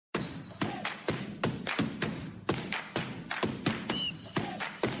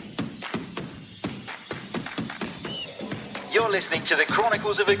You're listening to the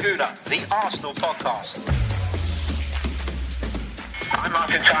Chronicles of Aguna, the Arsenal podcast. I'm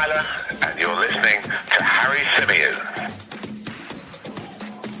Martin Tyler, and you're listening to Harry Symeou.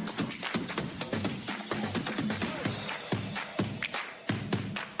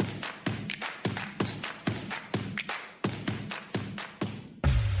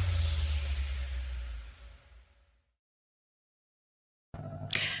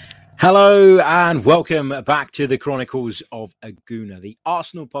 Hello and welcome back to the Chronicles of Aguna, the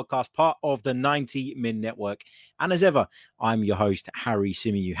Arsenal podcast, part of the 90 Min Network. And as ever, I'm your host, Harry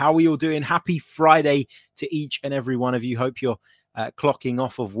Symeou. How are you all doing? Happy Friday to each and every one of you. Hope you're clocking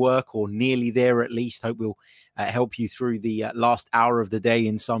off of work or nearly there at least. Hope we'll help you through the last hour of the day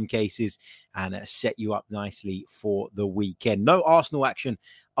in some cases and set you up nicely for the weekend. No Arsenal action,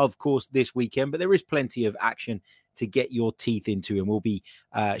 of course, this weekend, but there is plenty of action to get your teeth into, and we'll be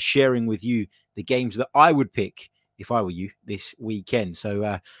sharing with you the games that I would pick if I were you this weekend. So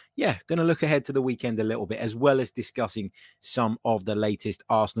going to look ahead to the weekend a little bit, as well as discussing some of the latest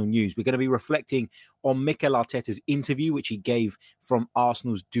Arsenal news. We're going to be reflecting on Mikel Arteta's interview, which he gave from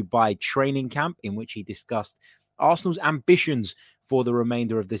Arsenal's Dubai training camp, in which he discussed Arsenal's ambitions for the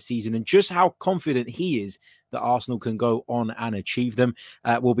remainder of the season and just how confident he is that Arsenal can go on and achieve them.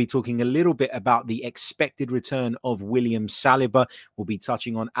 We'll be talking a little bit about the expected return of William Saliba. We'll be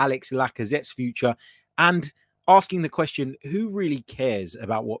touching on Alex Lacazette's future and asking the question, who really cares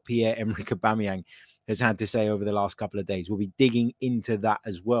about what Pierre-Emerick Aubameyang has had to say over the last couple of days? We'll be digging into that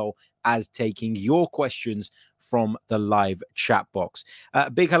as well as taking your questions from the live chat box.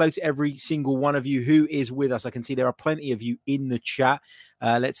 Big hello to every single one of you who is with us. I can see there are plenty of you in the chat.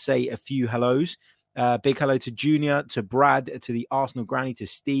 Let's say a few hellos. Big hello to Junior, to Brad, to the Arsenal Granny, to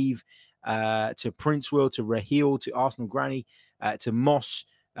Steve, to Prince Will, to Raheel, to Arsenal Granny, to Moss,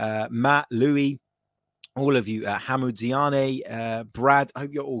 Matt, Louis, all of you, Hamoud Ziane, Brad. I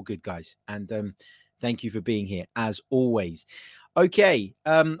hope you're all good, guys. And thank you for being here, as always. Okay,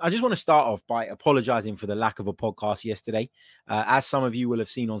 I just want to start off by apologizing for the lack of a podcast yesterday. As some of you will have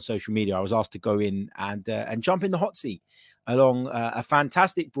seen on social media, I was asked to go in and jump in the hot seat along a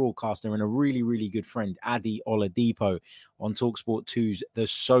fantastic broadcaster and a really, really good friend, Adi Oladipo, on TalkSport 2's The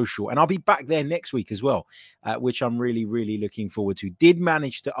Social. And I'll be back there next week as well, which I'm really, really looking forward to. Did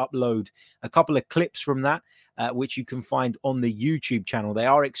manage to upload a couple of clips from that, which you can find on the YouTube channel. They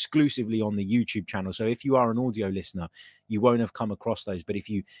are exclusively on the YouTube channel. So if you are an audio listener, you won't have come across those. But if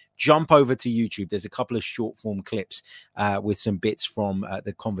you jump over to YouTube, there's a couple of short form clips with some bits from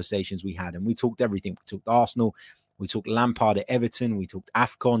the conversations we had. And we talked everything. We talked Arsenal. We talked Lampard at Everton. We talked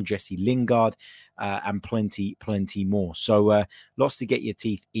AFCON, Jesse Lingard, and plenty more. So lots to get your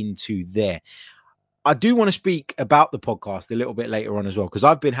teeth into there. I do want to speak about the podcast a little bit later on as well, because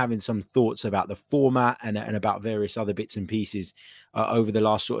I've been having some thoughts about the format and about various other bits and pieces over the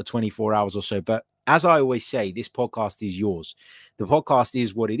last sort of 24 hours or so. But as I always say, this podcast is yours. The podcast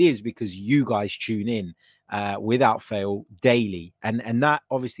is what it is because you guys tune in without fail daily. And that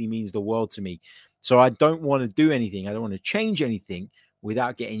obviously means the world to me. So I don't want to do anything. I don't want to change anything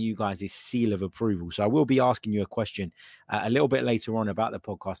without getting you guys' seal of approval. So I will be asking you a question a little bit later on about the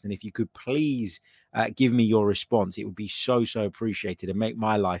podcast. And if you could please give me your response, it would be so appreciated and make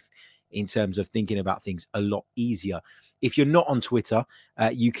my life in terms of thinking about things a lot easier. If you're not on Twitter,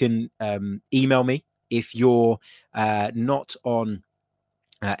 you can email me. If you're not on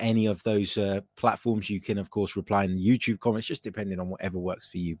any of those platforms, you can, of course, reply in the YouTube comments, just depending on whatever works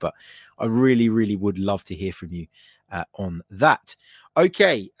for you. But I really, really would love to hear from you on that.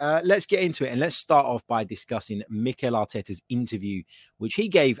 Okay, let's get into it. And let's start off by discussing Mikel Arteta's interview, which he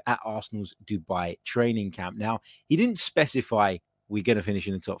gave at Arsenal's Dubai training camp. Now, he didn't specify we're going to finish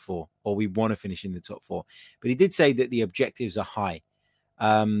in the top four or we want to finish in the top four, but he did say that the objectives are high.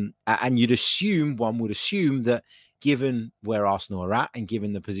 And one would assume that given where Arsenal are at and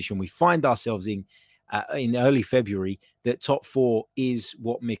given the position we find ourselves in early February, that top four is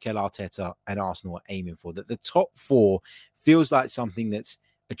what Mikel Arteta and Arsenal are aiming for. That the top four feels like something that's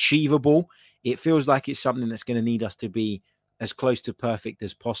achievable. It feels like it's something that's going to need us to be as close to perfect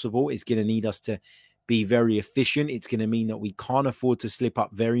as possible. It's going to need us to be very efficient. It's going to mean that we can't afford to slip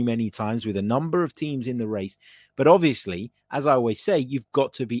up very many times with a number of teams in the race. But obviously, as I always say, you've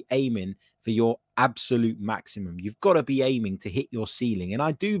got to be aiming for your absolute maximum. You've got to be aiming to hit your ceiling. And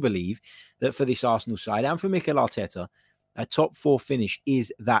I do believe that for this Arsenal side and for Mikel Arteta, a top four finish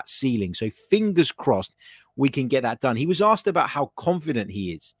is that ceiling. So fingers crossed we can get that done. He was asked about how confident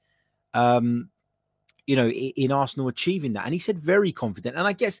he is. In Arsenal achieving that. And he said very confident. And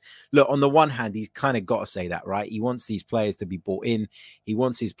I guess, look, on the one hand, he's kind of got to say that, right? He wants these players to be bought in. He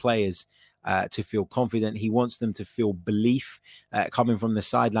wants his players to feel confident. He wants them to feel belief coming from the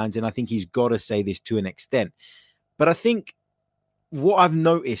sidelines. And I think he's got to say this to an extent. But I think what I've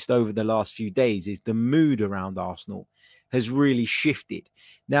noticed over the last few days is the mood around Arsenal has really shifted.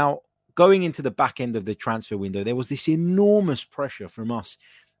 Now, going into the back end of the transfer window, there was this enormous pressure from us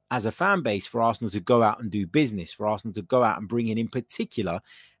as a fan base for Arsenal to go out and do business, for Arsenal to go out and bring in particular,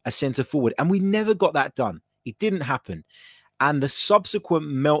 a centre forward. And we never got that done. It didn't happen. And the subsequent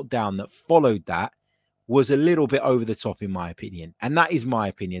meltdown that followed that was a little bit over the top, in my opinion. And that is my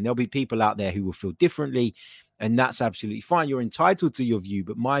opinion. There'll be people out there who will feel differently, and that's absolutely fine. You're entitled to your view.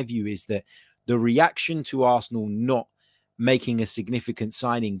 But my view is that the reaction to Arsenal not making a significant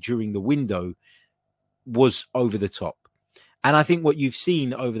signing during the window was over the top. And I think what you've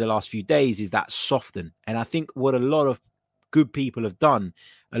seen over the last few days is that soften. And I think what a lot of good people have done,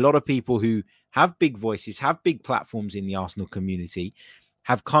 a lot of people who have big voices, have big platforms in the Arsenal community,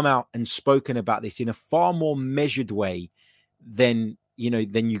 have come out and spoken about this in a far more measured way than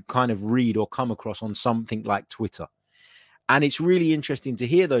you kind of read or come across on something like Twitter. And it's really interesting to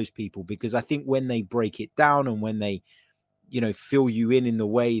hear those people, because I think when they break it down and when they, fill you in the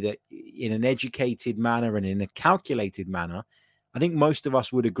way that, in an educated manner and in a calculated manner, I think most of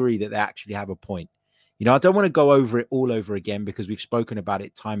us would agree that they actually have a point. I don't want to go over it all over again, because we've spoken about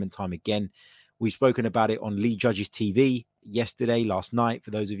it time and time again. We've spoken about it on Lee Judge's TV yesterday, last night,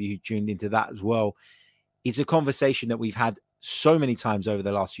 for those of you who tuned into that as well. It's a conversation that we've had so many times over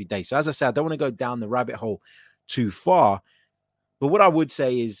the last few days. So as I said, I don't want to go down the rabbit hole too far. But what I would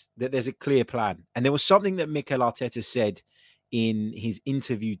say is that there's a clear plan. And there was something that Mikel Arteta said in his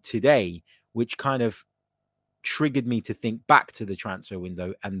interview today, which kind of triggered me to think back to the transfer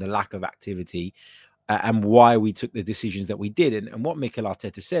window and the lack of activity and why we took the decisions that we did. And what Mikel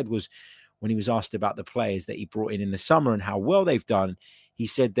Arteta said was, when he was asked about the players that he brought in the summer and how well they've done, he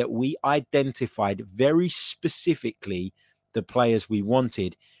said that we identified very specifically the players we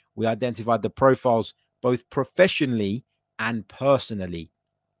wanted. We identified the profiles both professionally and personally,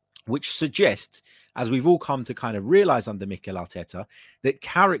 which suggests, as we've all come to kind of realize under Mikel Arteta, that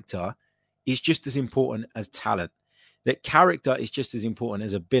character is just as important as talent, that character is just as important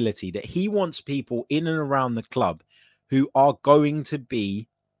as ability, that he wants people in and around the club who are going to be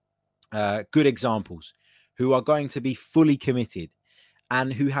good examples, who are going to be fully committed,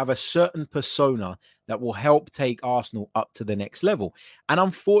 and who have a certain persona that will help take Arsenal up to the next level. And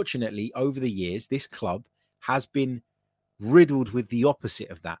unfortunately, over the years, this club has been riddled with the opposite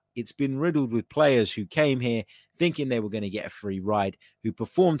of that. It's been riddled with players who came here thinking they were going to get a free ride, who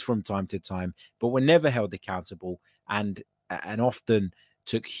performed from time to time, but were never held accountable and often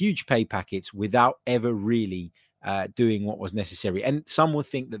took huge pay packets without ever really doing what was necessary. And some will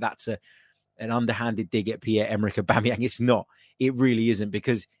think that that's an underhanded dig at Pierre-Emerick Aubameyang. It's not. It really isn't,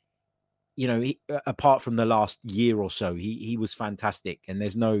 because, apart from the last year or so, he was fantastic, and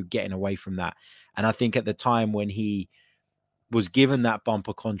there's no getting away from that. And I think at the time when he was given that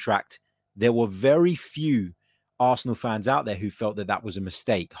bumper contract, there were very few Arsenal fans out there who felt that that was a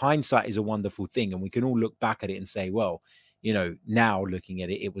mistake. Hindsight is a wonderful thing, and we can all look back at it and say, well, now looking at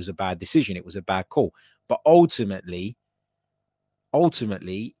it, it was a bad decision. It was a bad call. But ultimately,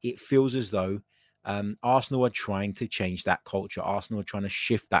 it feels as though Arsenal are trying to change that culture. Arsenal are trying to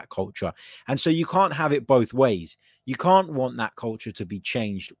shift that culture. And so you can't have it both ways. You can't want that culture to be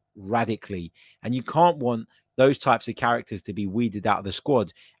changed radically, and you can't want those types of characters to be weeded out of the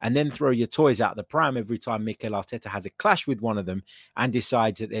squad and then throw your toys out the pram every time Mikel Arteta has a clash with one of them and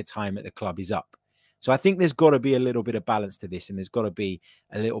decides that their time at the club is up. So I think there's got to be a little bit of balance to this, and there's got to be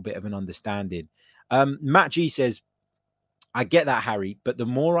a little bit of an understanding. Matt G says, I get that, Harry, but the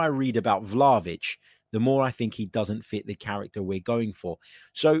more I read about Vlahovic, the more I think he doesn't fit the character we're going for.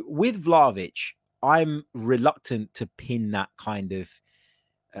 So with Vlahovic, I'm reluctant to pin that kind of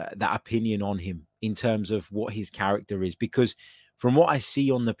that opinion on him in terms of what his character is, because from what I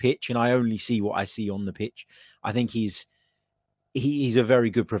see on the pitch, and I only see what I see on the pitch, I think he's a very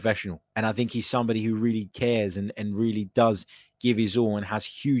good professional. And I think he's somebody who really cares and really does give his all and has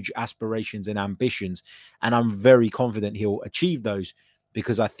huge aspirations and ambitions. And I'm very confident he'll achieve those,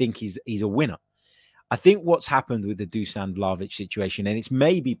 because I think he's a winner. I think what's happened with the Dusan Vlahovic situation, and it's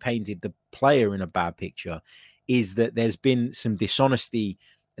maybe painted the player in a bad picture, is that there's been some dishonesty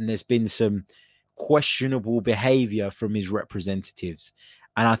and there's been some questionable behavior from his representatives.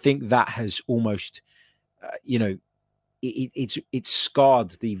 And I think that has almost, it's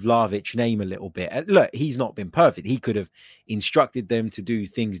scarred the Vlahovic name a little bit. And look, he's not been perfect. He could have instructed them to do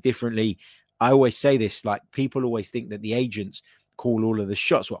things differently. I always say this, like, people always think that the agents call all of the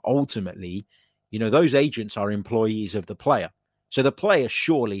shots. Well, ultimately, those agents are employees of the player. So the player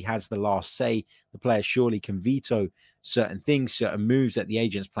surely has the last say. The player surely can veto certain things, certain moves that the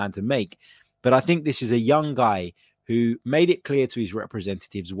agents plan to make. But I think this is a young guy who made it clear to his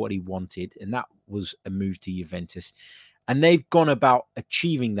representatives what he wanted, and that was a move to Juventus. And they've gone about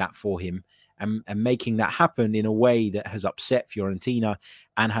achieving that for him and making that happen in a way that has upset Fiorentina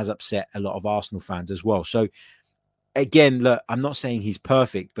and has upset a lot of Arsenal fans as well. So again, look, I'm not saying he's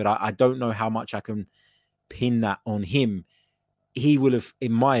perfect, but I don't know how much I can pin that on him. He will have,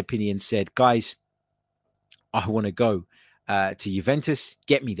 in my opinion, said, guys, I want to go to Juventus,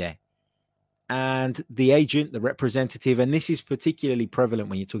 get me there. And the agent, the representative, and this is particularly prevalent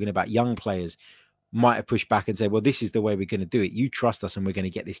when you're talking about young players, might have pushed back and say, well, this is the way we're going to do it. You trust us and we're going to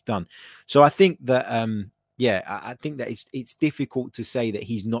get this done. So I think that, I think that it's difficult to say that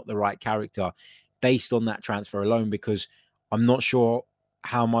he's not the right character based on that transfer alone, because I'm not sure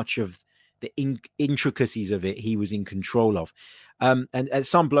how much of the intricacies of it he was in control of. And as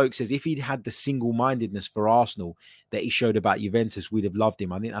some bloke says, if he'd had the single-mindedness for Arsenal that he showed about Juventus, we'd have loved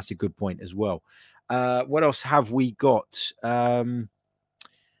him. I think that's a good point as well. What else have we got?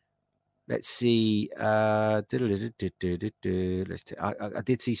 Let's see. I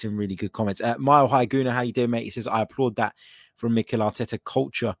did see some really good comments. Mile High Guna, how you doing, mate? He says, I applaud that from Mikel Arteta.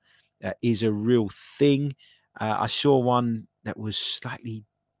 Culture is a real thing. I saw one that was slightly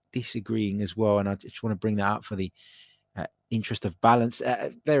disagreeing as well, and I just want to bring that up for the interest of balance.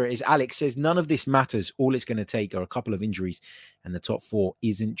 There it is. Alex says, none of this matters. All it's going to take are a couple of injuries, and the top four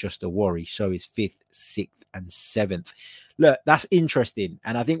isn't just a worry. So is 5th, 6th, and 7th. Look, that's interesting.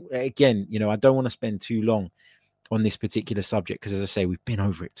 And I think, again, I don't want to spend too long on this particular subject because, as I say, we've been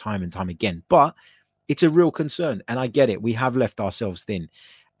over it time and time again. But it's a real concern, and I get it. We have left ourselves thin.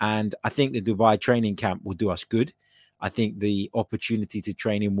 And I think the Dubai training camp will do us good. I think the opportunity to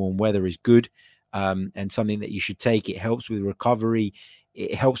train in warm weather is good. And something that you should take. It helps with recovery.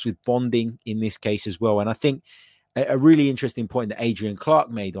 It helps with bonding in this case as well. And I think a really interesting point that Adrian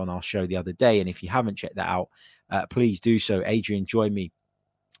Clark made on our show the other day, and if you haven't checked that out, please do so. Adrian joined me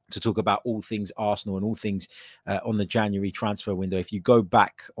to talk about all things Arsenal and all things on the January transfer window. If you go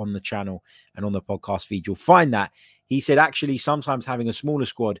back on the channel and on the podcast feed, you'll find that he said actually sometimes having a smaller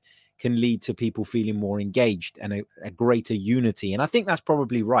squad can lead to people feeling more engaged and a greater unity. And I think that's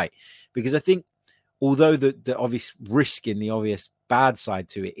probably right, because I think although the obvious risk and the obvious bad side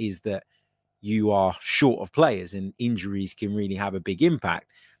to it is that you are short of players and injuries can really have a big impact,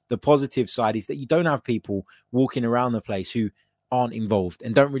 the positive side is that you don't have people walking around the place who aren't involved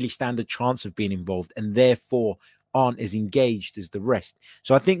and don't really stand a chance of being involved and therefore aren't as engaged as the rest.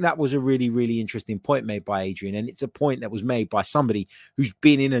 So I think that was a really, really interesting point made by Adrian. And it's a point that was made by somebody who's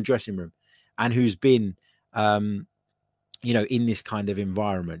been in a dressing room and who's been, in this kind of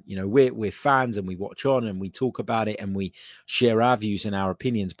environment. We're fans and we watch on and we talk about it and we share our views and our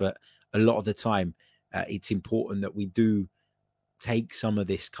opinions. But a lot of the time, it's important that we do take some of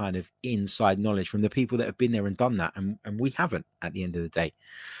this kind of inside knowledge from the people that have been there and done that. And we haven't at the end of the day.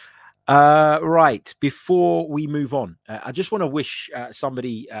 Right. Before we move on, I just want to wish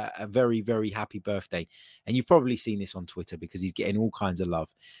somebody a very, very happy birthday. And you've probably seen this on Twitter because he's getting all kinds of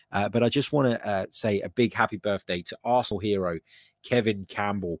love. But I just want to say a big happy birthday to Arsenal hero, Kevin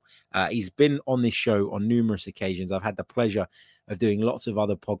Campbell. He's been on this show on numerous occasions. I've had the pleasure of doing lots of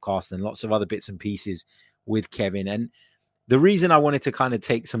other podcasts and lots of other bits and pieces with Kevin. And the reason I wanted to kind of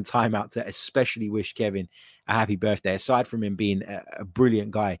take some time out to especially wish Kevin a happy birthday, aside from him being a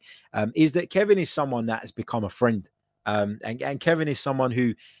brilliant guy, is that Kevin is someone that has become a friend. And Kevin is someone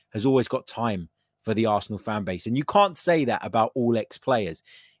who has always got time for the Arsenal fan base. And you can't say that about all ex-players.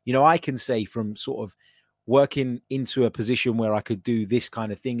 I can say from sort of working into a position where I could do this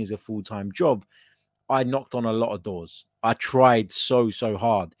kind of thing as a full-time job, I knocked on a lot of doors. I tried so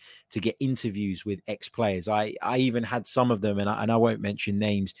hard to get interviews with ex-players. I even had some of them, and I won't mention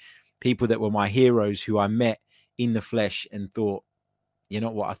names, people that were my heroes who I met in the flesh and thought, you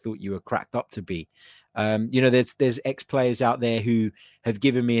know what, I thought you were cracked up to be. There's ex-players out there who have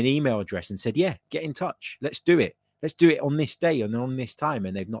given me an email address and said, yeah, get in touch. Let's do it. Let's do it on this day and on this time.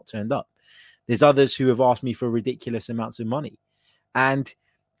 And they've not turned up. There's others who have asked me for ridiculous amounts of money. And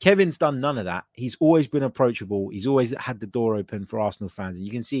Kevin's done none of that. He's always been approachable. He's always had the door open for Arsenal fans. And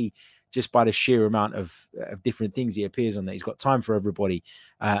you can see just by the sheer amount of different things he appears on that, he's got time for everybody.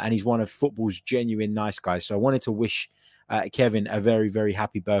 And he's one of football's genuine nice guys. So I wanted to wish Kevin a very, very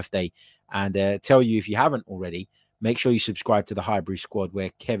happy birthday and tell you, if you haven't already, make sure you subscribe to the Highbury Squad, where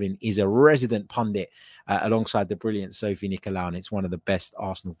Kevin is a resident pundit alongside the brilliant Sophie Nicolau. And it's one of the best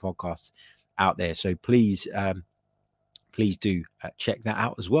Arsenal podcasts out there. So please do check that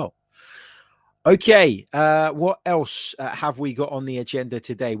out as well. Okay, what else have we got on the agenda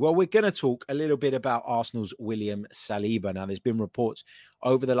today? Well, we're going to talk a little bit about Arsenal's William Saliba. Now, there's been reports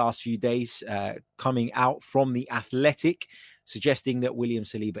over the last few days coming out from The Athletic suggesting that William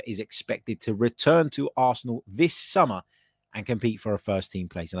Saliba is expected to return to Arsenal this summer and compete for a first-team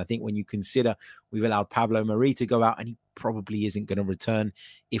place. And I think when you consider we've allowed Pablo Mari to go out, and he probably isn't going to return,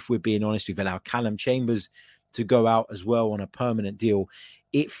 if we're being honest. We've allowed Callum Chambers to go out as well on a permanent deal.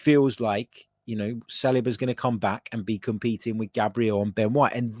 It feels like Saliba's going to come back and be competing with Gabriel and Ben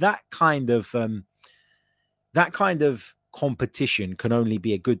White. And that kind of competition can only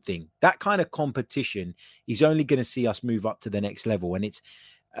be a good thing. That kind of competition is only going to see us move up to the next level. And it's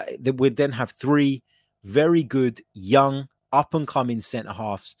that we'd then have three very good, young, up-and-coming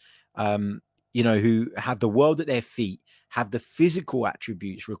centre-halves, who have the world at their feet, have the physical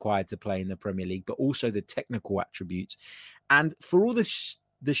attributes required to play in the Premier League, but also the technical attributes. And for all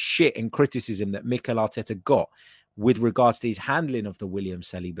the shit and criticism that Mikel Arteta got with regards to his handling of the William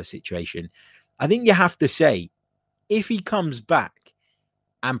Saliba situation, I think you have to say, if he comes back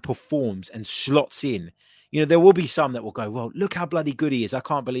and performs and slots in, there will be some that will go, well, look how bloody good he is. I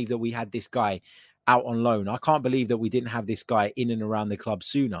can't believe that we had this guy out on loan. I can't believe that we didn't have this guy in and around the club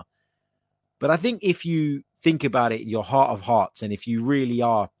sooner. But I think if you think about it in your heart of hearts, and if you really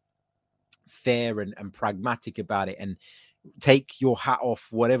are fair and pragmatic about it, and take your hat off,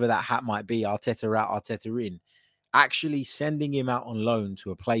 whatever that hat might be, Arteta out, Arteta in, actually sending him out on loan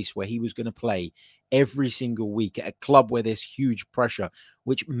to a place where he was going to play every single week at a club where there's huge pressure,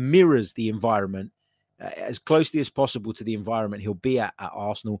 which mirrors the environment as closely as possible to the environment he'll be at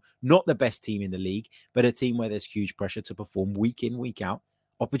Arsenal. Not the best team in the league, but a team where there's huge pressure to perform week in, week out,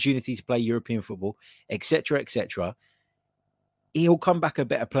 opportunity to play European football, etc., etc. He'll come back a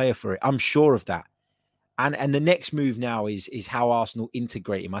better player for it. I'm sure of that. And the next move now is how Arsenal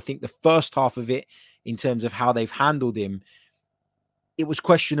integrate him. I think the first half of it, in terms of how they've handled him, it was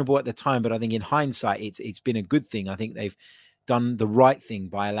questionable at the time, but I think in hindsight, it's been a good thing. I think they've done the right thing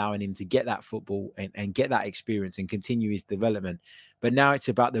by allowing him to get that football and get that experience and continue his development. But now it's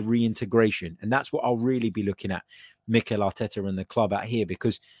about the reintegration. And that's what I'll really be looking at Mikel Arteta and the club out here,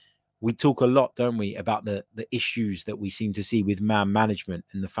 because we talk a lot, don't we, about the issues that we seem to see with man management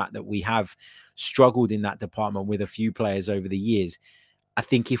and the fact that we have struggled in that department with a few players over the years. I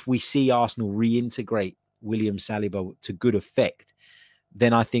think if we see Arsenal reintegrate William Saliba to good effect,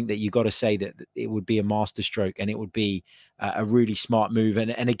 then I think that you got to say that it would be a masterstroke and it would be a really smart move.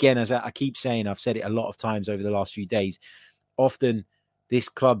 And again, as I keep saying, I've said it a lot of times over the last few days, often this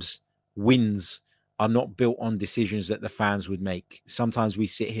club's wins are not built on decisions that the fans would make. Sometimes we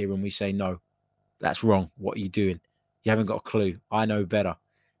sit here and we say, no, that's wrong. What are you doing? You haven't got a clue. I know better.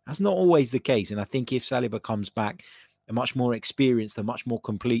 That's not always the case. And I think if Saliba comes back a much more experienced, a much more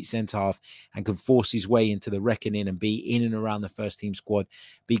complete centre-half, and can force his way into the reckoning and be in and around the first-team squad,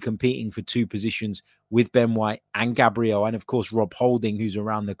 be competing for two positions with Ben White and Gabriel, and of course Rob Holding, who's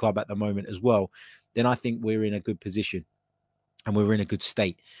around the club at the moment as well, then I think we're in a good position and we're in a good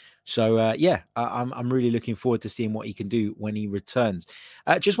state. So, I'm really looking forward to seeing what he can do when he returns.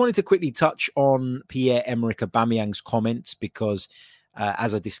 Just wanted to quickly touch on Pierre-Emerick Aubameyang's comments because,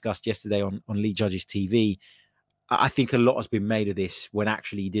 as I discussed yesterday on Lee Judge's TV, I think a lot has been made of this when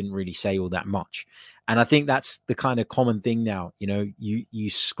actually he didn't really say all that much. And I think that's the kind of common thing now. You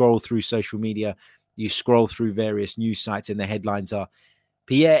scroll through social media, you scroll through various news sites, and the headlines are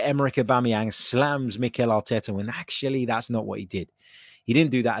Pierre-Emerick Aubameyang slams Mikel Arteta, when actually that's not what he did. He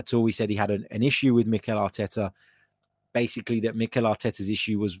didn't do that at all. He said he had an issue with Mikel Arteta, basically that Mikel Arteta's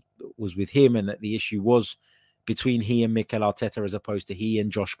issue was with him, and that the issue was between he and Mikel Arteta as opposed to he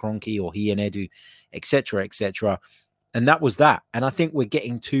and Josh Kroenke or he and Edu, etc., etc. And that was that. And I think we're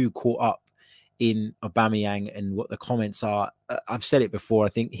getting too caught up in Aubameyang and what the comments are. I've said it before. I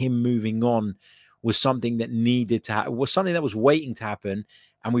think him moving on was something that needed to happen, was something that was waiting to happen.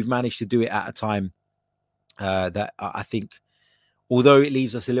 And we've managed to do it at a time that I think, although it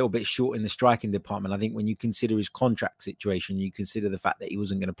leaves us a little bit short in the striking department, I think when you consider his contract situation, you consider the fact that he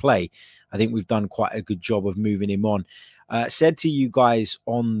wasn't going to play, I think we've done quite a good job of moving him on. Said to you guys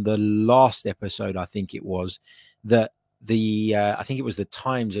on the last episode, I think it was, that I think it was the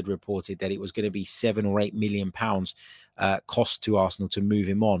Times had reported that it was going to be £7 or £8 million cost to Arsenal to move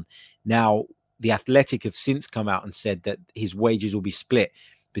him on. Now, the Athletic have since come out and said that his wages will be split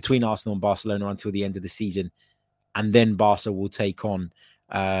between Arsenal and Barcelona until the end of the season. And then Barca will take on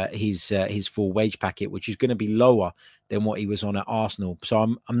his full wage packet, which is going to be lower than what he was on at Arsenal. So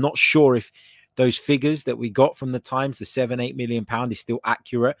I'm not sure if those figures that we got from the Times, the £7-8 million, is still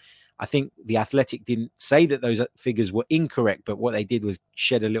accurate. I think the Athletic didn't say that those figures were incorrect, but what they did was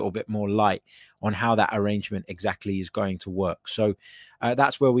shed a little bit more light on how that arrangement exactly is going to work. So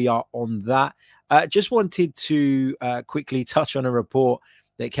that's where we are on that. Just wanted to quickly touch on a report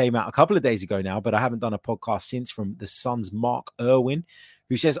that came out a couple of days ago now, but I haven't done a podcast since, from the Sun's Mark Irwin,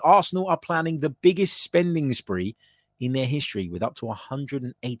 who says Arsenal are planning the biggest spending spree in their history, with up to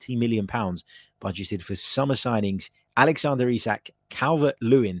 £180 million budgeted for summer signings: Alexander Isak,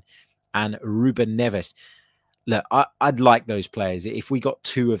 Calvert-Lewin, and Ruben Neves. Look, I'd like those players. If we got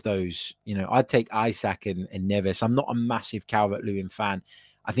two of those, I'd take Isak and Neves. I'm not a massive Calvert-Lewin fan.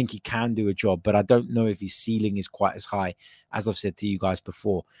 I think he can do a job, but I don't know if his ceiling is quite as high, as I've said to you guys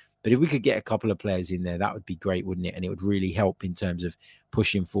before. But if we could get a couple of players in there, that would be great, wouldn't it? And it would really help in terms of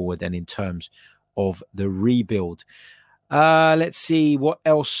pushing forward and in terms of the rebuild. Let's see, what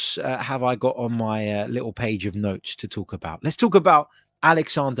else have I got on my little page of notes to talk about? Let's talk about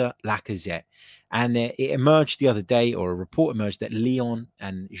Alexander Lacazette. And it emerged the other day, or a report emerged, that Lyon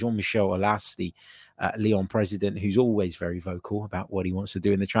and Jean-Michel Aulas, the Lyon president, who's always very vocal about what he wants to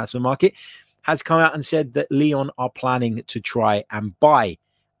do in the transfer market, has come out and said that Lyon are planning to try and buy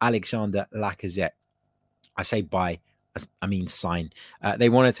Alexander Lacazette. I say buy, I mean sign. They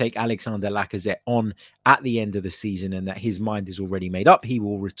want to take Alexander Lacazette on at the end of the season, and that his mind is already made up. He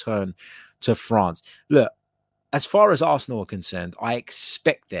will return to France. Look, as far as Arsenal are concerned, I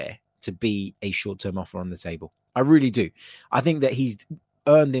expect there to be a short-term offer on the table. I really do. I think that he's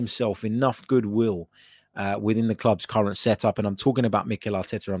earned himself enough goodwill within the club's current setup. And I'm talking about Mikel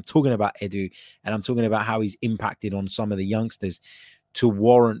Arteta, I'm talking about Edu, and I'm talking about how he's impacted on some of the youngsters to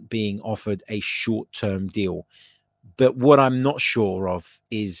warrant being offered a short-term deal. But what I'm not sure of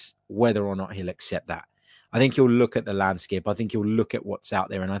is whether or not he'll accept that. I think he'll look at the landscape. I think he'll look at what's out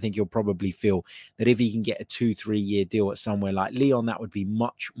there. And I think he'll probably feel that if he can get a 2-3 year deal at somewhere like Lyon, that would be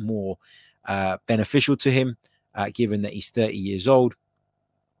much more beneficial to him, given that he's 30 years old.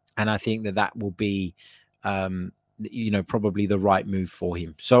 And I think that will be, probably the right move for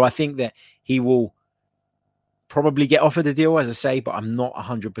him. So I think that he will probably get offered a deal, as I say, but I'm not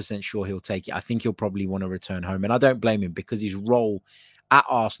 100% sure he'll take it. I think he'll probably want to return home. And I don't blame him, because his role at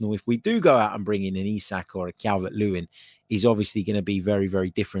Arsenal, if we do go out and bring in an Isak or a Calvert-Lewin, is obviously going to be very, very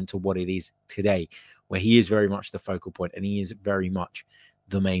different to what it is today, where he is very much the focal point and he is very much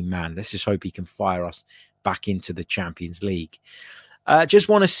the main man. Let's just hope he can fire us back into the Champions League. Just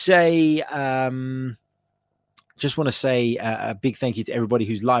want to say a big thank you to everybody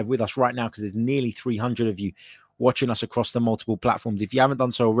who's live with us right now, because there's nearly 300 of you watching us across the multiple platforms. If you haven't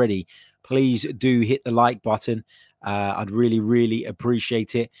done so already, please do hit the like button. I'd really, really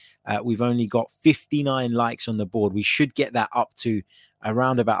appreciate it. We've only got 59 likes on the board. We should get that up to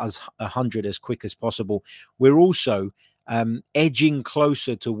around about 100 as quick as possible. We're also edging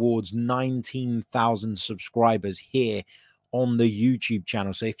closer towards 19,000 subscribers here on the YouTube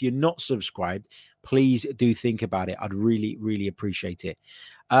channel. So if you're not subscribed, please do think about it. I'd really, really appreciate it.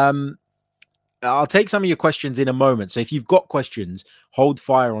 I'll take some of your questions in a moment. So if you've got questions, hold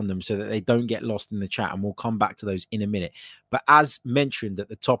fire on them so that they don't get lost in the chat, and we'll come back to those in a minute. But as mentioned at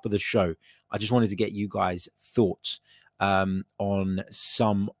the top of the show, I just wanted to get you guys' thoughts on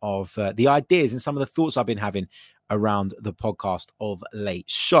some of the ideas and some of the thoughts I've been having around the podcast of late.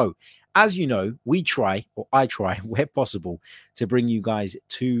 So, as you know, I try where possible to bring you guys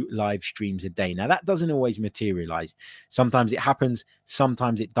 2 live streams a day. Now, that doesn't always materialize. Sometimes it happens,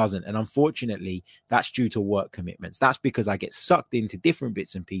 sometimes it doesn't. And unfortunately, that's due to work commitments. That's because I get sucked into different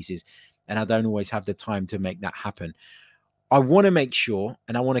bits and pieces, and I don't always have the time to make that happen. I want to make sure,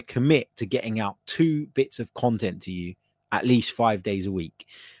 and I want to commit to getting out 2 bits of content to you at least 5 days a week.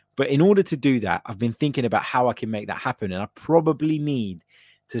 But in order to do that, I've been thinking about how I can make that happen. And I probably need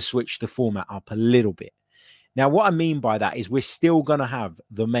to switch the format up a little bit. Now, what I mean by that is we're still going to have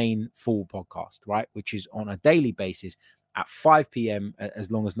the main full podcast, right? Which is on a daily basis at 5 p.m. as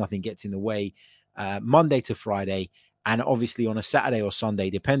long as nothing gets in the way, Monday to Friday. And obviously on a Saturday or Sunday,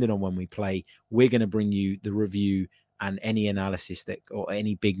 depending on when we play, we're going to bring you the review and any analysis or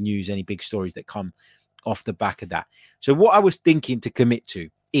any big news, any big stories that come off the back of that. So what I was thinking to commit to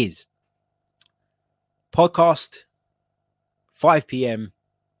is podcast 5 p.m.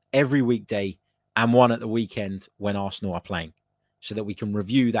 every weekday and one at the weekend when Arsenal are playing, so that we can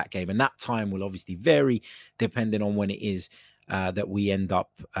review that game. And that time will obviously vary depending on when it is that we end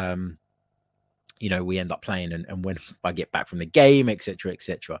up playing and when I get back from the game, etc.,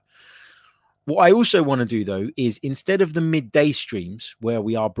 etc. What I also want to do, though, is instead of the midday streams where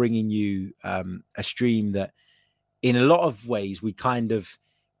we are bringing you a stream that in a lot of ways we kind of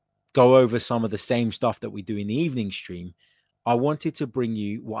go over some of the same stuff that we do in the evening stream, I wanted to bring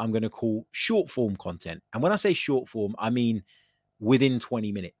you what I'm going to call short form content. And when I say short form, I mean within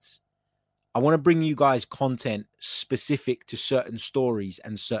 20 minutes. I want to bring you guys content specific to certain stories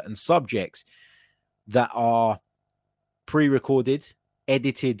and certain subjects that are pre-recorded,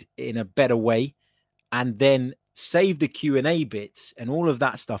 edited in a better way, and then save the Q&A bits and all of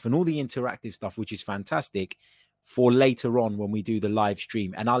that stuff and all the interactive stuff, which is fantastic, for later on when we do the live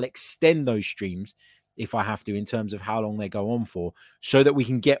stream. And I'll extend those streams if I have to in terms of how long they go on for, so that we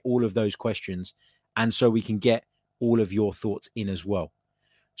can get all of those questions and so we can get all of your thoughts in as well.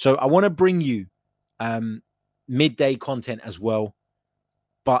 So I want to bring you midday content as well,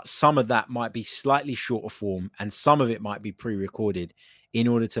 but some of that might be slightly shorter form and some of it might be pre-recorded in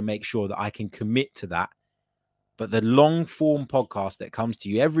order to make sure that I can commit to that. But the long form podcast that comes to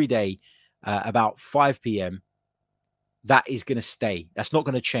you every day about 5 p.m., that is going to stay. That's not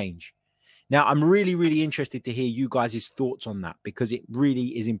going to change. Now, I'm really, really interested to hear you guys' thoughts on that, because it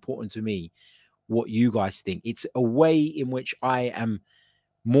really is important to me what you guys think. It's a way in which I am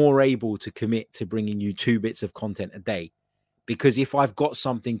more able to commit to bringing you 2 bits of content a day. Because if I've got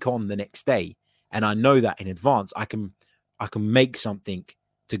something on the next day and I know that in advance, I can make something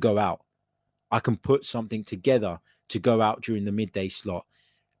to go out. I can put something together to go out during the midday slot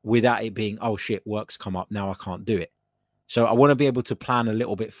without it being, oh shit, work's come up, now I can't do it. So I want to be able to plan a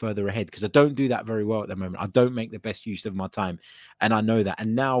little bit further ahead, because I don't do that very well at the moment. I don't make the best use of my time, and I know that.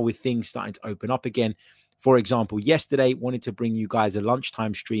 And now with things starting to open up again, for example, yesterday wanted to bring you guys a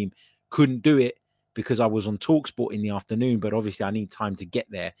lunchtime stream, couldn't do it because I was on TalkSport in the afternoon, but obviously I need time to get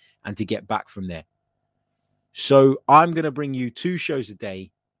there and to get back from there. So I'm going to bring you 2 shows a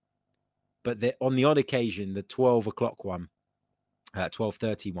day, but on the odd occasion, the 12 o'clock one,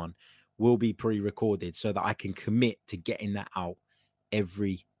 12:30 one, will be pre-recorded so that I can commit to getting that out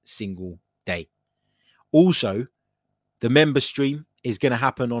every single day. Also, the member stream is going to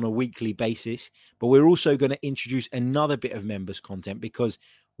happen on a weekly basis, but we're also going to introduce another bit of members content, because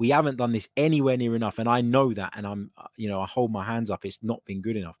we haven't done this anywhere near enough. And I know that, and I hold my hands up. It's not been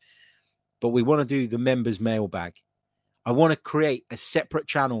good enough, but we want to do the members mailbag. I want to create a separate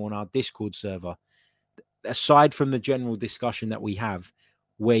channel on our Discord server, aside from the general discussion that we have,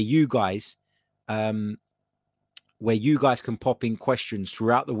 where you guys can pop in questions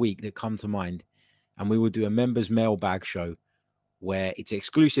throughout the week that come to mind. And we will do a members mailbag show where it's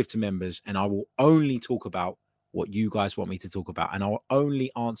exclusive to members, and I will only talk about what you guys want me to talk about, and I'll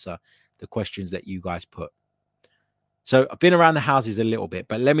only answer the questions that you guys put. So I've been around the houses a little bit,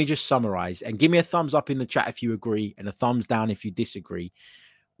 but let me just summarize, and give me a thumbs up in the chat if you agree and a thumbs down if you disagree.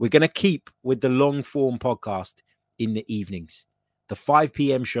 We're going to keep with the long form podcast in the evenings. The 5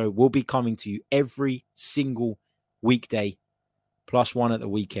 p.m. show will be coming to you every single weekday, plus one at the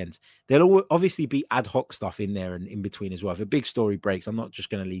weekends. There'll obviously be ad hoc stuff in there and in between as well. If a big story breaks, I'm not just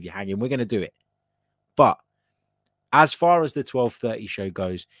going to leave you hanging. We're going to do it. But as far as the 12:30 show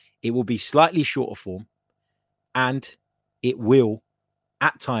goes, it will be slightly shorter form, and it will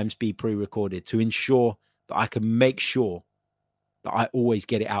at times be pre-recorded to ensure that I can make sure that I always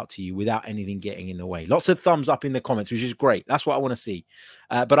get it out to you without anything getting in the way. Lots of thumbs up in the comments, which is great. That's what I want to see.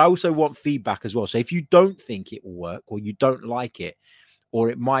 But I also want feedback as well. So if you don't think it will work, or you don't like it,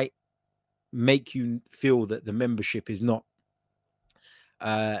 or it might make you feel that the membership is not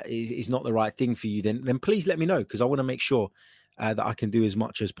the right thing for you, then please let me know, because I want to make sure that I can do as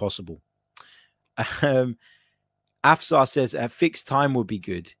much as possible. Afsar says a fixed time would be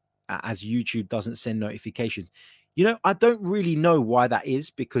good, as YouTube doesn't send notifications. I don't really know why that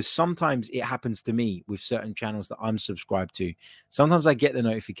is, because sometimes it happens to me with certain channels that I'm subscribed to. Sometimes I get the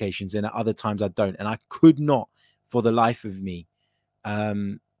notifications and at other times I don't. And I could not, for the life of me,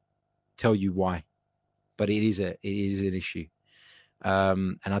 tell you why. But it is an issue.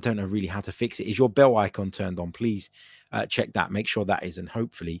 And I don't know really how to fix it. Is your bell icon turned on? Please check that. Make sure that is. And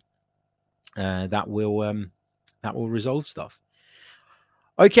hopefully that will resolve stuff.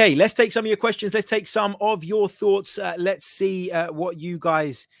 Okay, let's take some of your questions. Let's take some of your thoughts. Let's see what you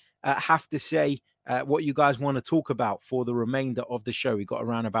guys have to say, what you guys want to talk about for the remainder of the show. We've got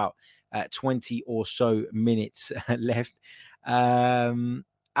around about 20 or so minutes left.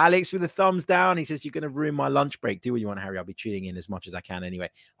 Alex with a thumbs down. He says, you're going to ruin my lunch break. Do what you want, Harry. I'll be tuning in as much as I can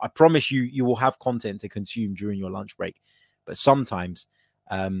anyway. I promise you will have content to consume during your lunch break. But sometimes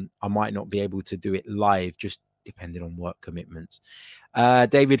I might not be able to do it live, just depending on work commitments.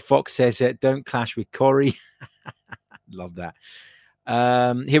 David Fox says, don't clash with Corey. Love that.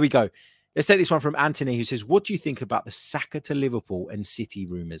 Here we go. Let's take this one from Anthony, who says, what do you think about the Saka to Liverpool and City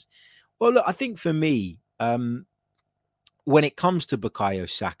rumours? Well, look, I think for me, when it comes to Bukayo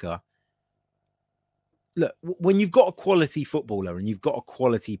Saka, look, when you've got a quality footballer and you've got a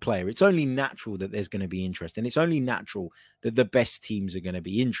quality player, it's only natural that there's going to be interest. And it's only natural that the best teams are going to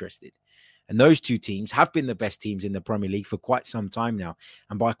be interested. And those two teams have been the best teams in the Premier League for quite some time now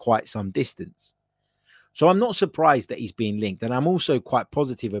and by quite some distance. So I'm not surprised that he's being linked. And I'm also quite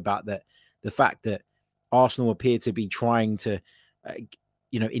positive about the fact that Arsenal appear to be trying to,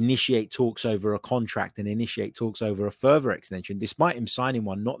 initiate talks over a contract and initiate talks over a further extension, despite him signing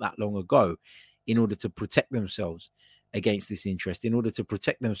one not that long ago, in order to protect themselves against this interest, in order to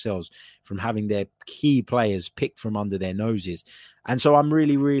protect themselves from having their key players picked from under their noses. And so I'm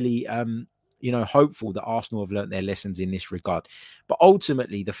really, really, hopeful that Arsenal have learnt their lessons in this regard. But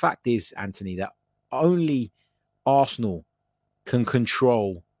ultimately, the fact is, Anthony, that only Arsenal can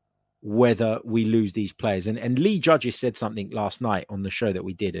control whether we lose these players. And Lee Judges said something last night on the show that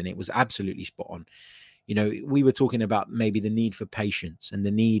we did, and it was absolutely spot on. We were talking about maybe the need for patience and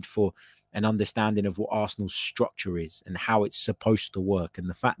the need for an understanding of what Arsenal's structure is and how it's supposed to work. And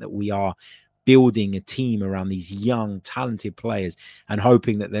the fact that we are building a team around these young, talented players and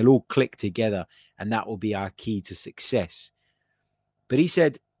hoping that they'll all click together and that will be our key to success. But he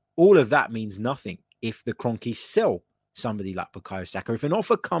said all of that means nothing if the Kroenkes sell somebody like Bukayo Saka. If an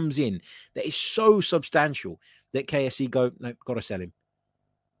offer comes in that is so substantial that KSC go, no, got to sell him,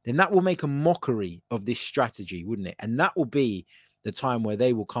 then that will make a mockery of this strategy, wouldn't it? And that will be the time where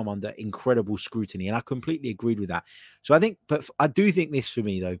they will come under incredible scrutiny. And I completely agreed with that. So I do think this for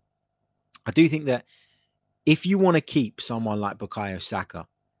me, though. I do think that if you want to keep someone like Bukayo Saka,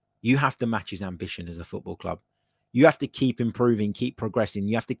 you have to match his ambition as a football club. You have to keep improving, keep progressing.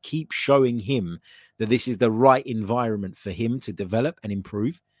 You have to keep showing him that this is the right environment for him to develop and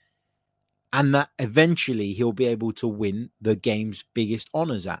improve. And that eventually he'll be able to win the game's biggest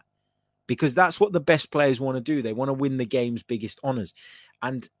honours at. Because that's what the best players want to do. They want to win the game's biggest honours.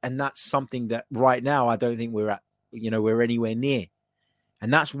 And that's something that right now I don't think we're anywhere near.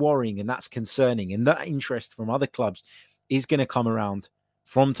 And that's worrying and that's concerning. And that interest from other clubs is going to come around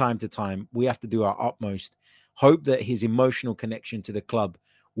from time to time. We have to do our utmost. Hope that his emotional connection to the club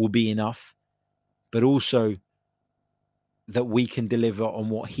will be enough, but also that we can deliver on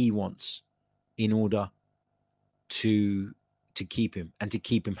what he wants in order to keep him and to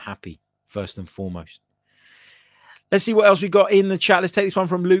keep him happy, first and foremost. Let's see what else we got in the chat. Let's take this one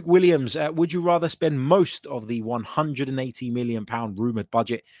from Luke Williams. Would you rather spend most of the £180 million rumoured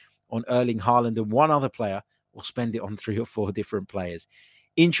budget on Erling Haaland and one other player, or spend it on 3 or 4 different players?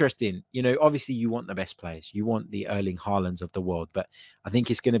 Interesting. Obviously you want the best players. You want the Erling Haalands of the world. But I think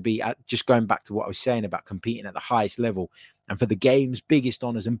it's going to be, just going back to what I was saying about competing at the highest level and for the game's biggest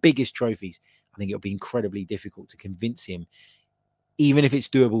honours and biggest trophies, I think it'll be incredibly difficult to convince him, even if it's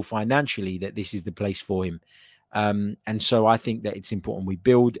doable financially, that this is the place for him. And so I think that it's important we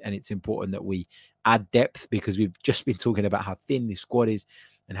build, and it's important that we add depth, because we've just been talking about how thin this squad is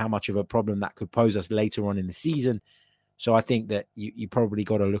and how much of a problem that could pose us later on in the season. So I think that you probably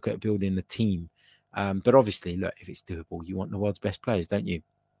got to look at building a team. But obviously, look, if it's doable, you want the world's best players, don't you?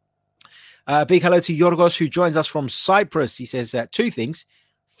 Big hello to Yorgos, who joins us from Cyprus. He says 2 things.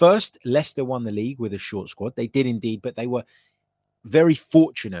 First, Leicester won the league with a short squad. They did indeed, but they were very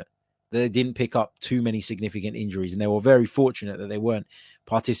fortunate that they didn't pick up too many significant injuries. And they were very fortunate that they weren't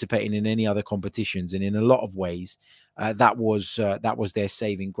participating in any other competitions. And in a lot of ways, that was their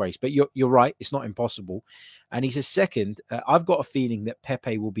saving grace. But you're right, it's not impossible. And he says, second, I've got a feeling that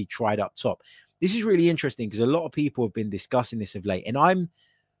Pepe will be tried up top. This is really interesting because a lot of people have been discussing this of late. And I'm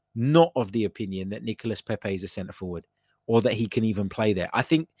not of the opinion that Nicolas Pepe is a centre forward or that he can even play there. I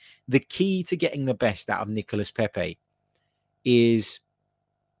think the key to getting the best out of Nicolas Pepe is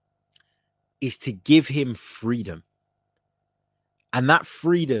to give him freedom. And that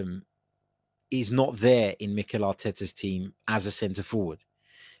freedom is not there in Mikel Arteta's team as a centre forward,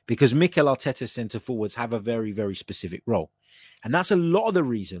 because Mikel Arteta's centre forwards have a very, very specific role. And that's a lot of the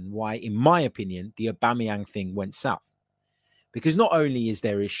reason why, in my opinion, the Aubameyang thing went south. Because not only is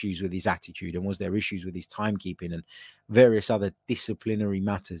there issues with his attitude, and was there issues with his timekeeping and various other disciplinary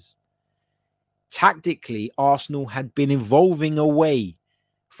matters, tactically, Arsenal had been evolving away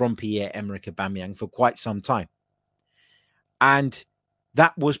from Pierre-Emerick Aubameyang for quite some time. And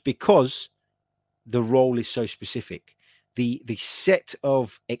that was because the role is so specific. The set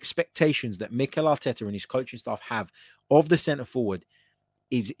of expectations that Mikel Arteta and his coaching staff have of the centre forward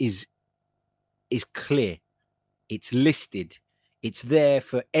is clear. It's listed. It's there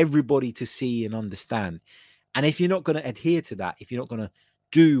for everybody to see and understand. And if you're not going to adhere to that, if you're not going to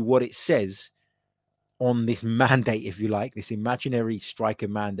do what it says on this mandate, if you like, this imaginary striker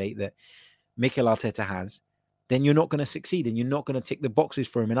mandate that Mikel Arteta has, then you're not going to succeed and you're not going to tick the boxes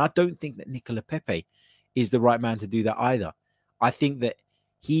for him. And I don't think that Nicolas Pepe is the right man to do that either. I think that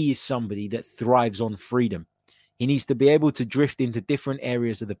he is somebody that thrives on freedom. He needs to be able to drift into different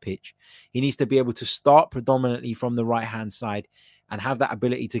areas of the pitch. He needs to be able to start predominantly from the right-hand side and have that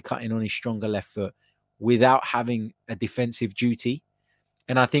ability to cut in on his stronger left foot without having a defensive duty.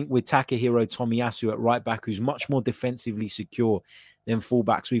 And I think with Takahiro Tomiyasu at right back, who's much more defensively secure than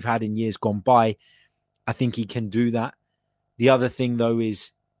fullbacks we've had in years gone by, I think he can do that. The other thing, though,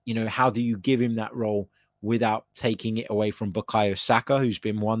 is, how do you give him that role without taking it away from Bukayo Saka, who's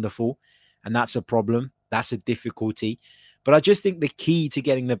been wonderful? And that's a problem. That's a difficulty. But I just think the key to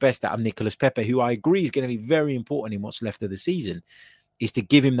getting the best out of Nicolas Pepe, who I agree is going to be very important in what's left of the season, is to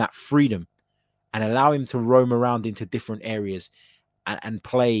give him that freedom and allow him to roam around into different areas and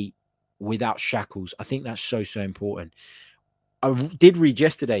play without shackles. I think that's so, so important. I did read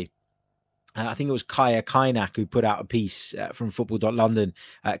yesterday, I think it was Kaya Kainak who put out a piece from Football.London.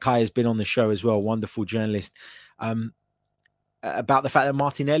 Kaya's been on the show as well, wonderful journalist, about the fact that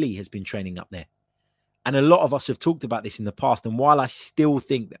Martinelli has been training up there. And a lot of us have talked about this in the past. And while I still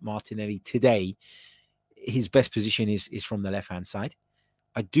think that Martinelli today, his best position is from the left-hand side,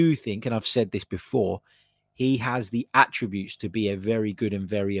 I do think, and I've said this before, he has the attributes to be a very good and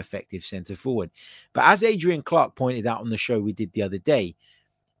very effective centre forward. But as Adrian Clark pointed out on the show we did the other day,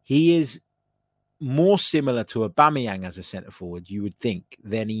 he is more similar to Aubameyang as a centre forward, you would think,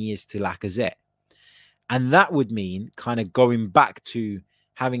 than he is to Lacazette. And that would mean kind of going back to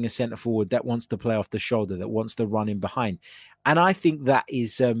having a centre forward that wants to play off the shoulder, that wants to run in behind. And I think that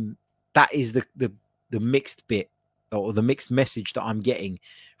is the mixed bit, or the mixed message that I'm getting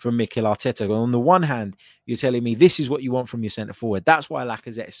from Mikel Arteta. On the one hand, you're telling me this is what you want from your centre forward. That's why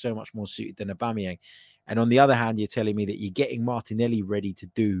Lacazette is so much more suited than Aubameyang. And on the other hand, you're telling me that you're getting Martinelli ready to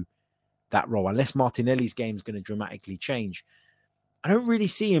do that role. Unless Martinelli's game is going to dramatically change, I don't really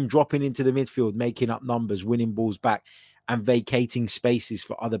see him dropping into the midfield, making up numbers, winning balls back, and vacating spaces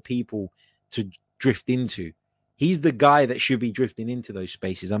for other people to drift into. He's the guy that should be drifting into those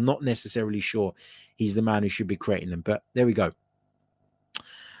spaces. I'm not necessarily sure he's the man who should be creating them, but there we go.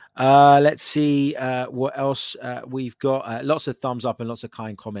 Let's see what else we've got. Lots of thumbs up and lots of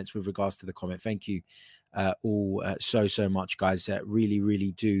kind comments with regards to the comment. Thank you all so much, guys. Really,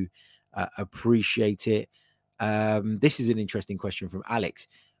 really do appreciate it. This is an interesting question from Alex.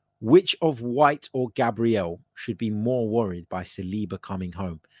 Which of White or Gabriel should be more worried by Saliba coming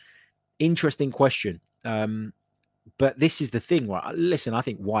home? Interesting question. But this is the thing, right? Listen, I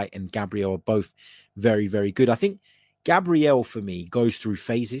think White and Gabriel are both very, very good. I think Gabriel, for me, goes through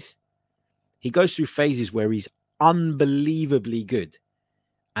phases. He goes through phases where he's unbelievably good,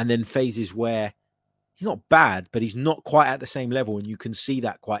 and then phases where he's not bad, but he's not quite at the same level, and you can see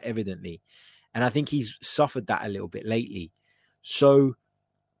that quite evidently. And I think he's suffered that a little bit lately. So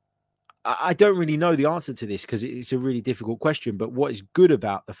I don't really know the answer to this because it's a really difficult question. But what is good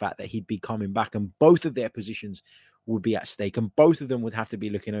about the fact that he'd be coming back and both of their positions would be at stake and both of them would have to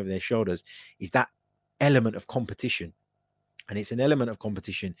be looking over their shoulders is that element of competition. And it's an element of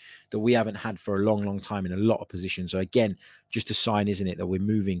competition that we haven't had for a long, long time in a lot of positions. So again, just a sign, isn't it, that we're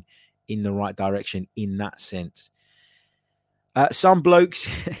moving in the right direction in that sense. Some blokes,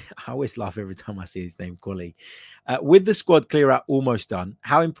 I always laugh every time I see his name, Collie. With the squad clear out almost done,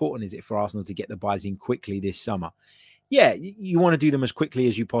 how important is it for Arsenal to get the buys in quickly this summer? Yeah, you want to do them as quickly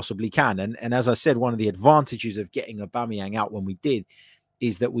as you possibly can. And as I said, one of the advantages of getting Aubameyang out when we did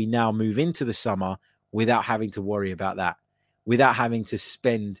is that we now move into the summer without having to worry about that, without having to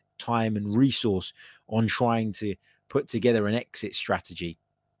spend time and resource on trying to put together an exit strategy.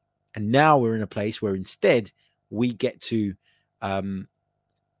 And now we're in a place where instead we get to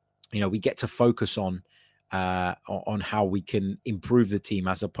we get to focus on how we can improve the team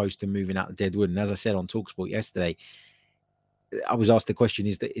as opposed to moving out the dead wood. And as I said on TalkSport yesterday, I was asked the question,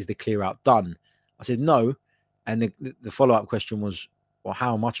 is the clear out done? I said no. And the follow-up question was, well,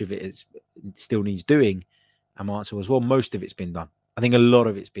 how much of it still needs doing? And my answer was, well, most of it's been done. I think a lot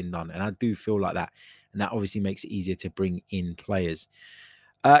of it's been done. And I do feel like that. And that obviously makes it easier to bring in players.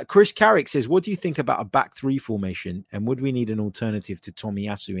 Chris Carrick says, what do you think about a back three formation? And would we need an alternative to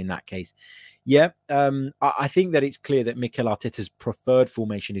Tomiyasu in that case? Yeah, I think that it's clear that Mikel Arteta's preferred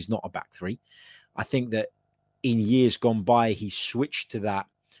formation is not a back three. I think that in years gone by, he switched to that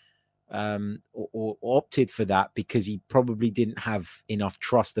or opted for that because he probably didn't have enough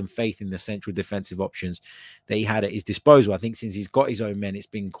trust and faith in the central defensive options that he had at his disposal. I think since he's got his own men, it's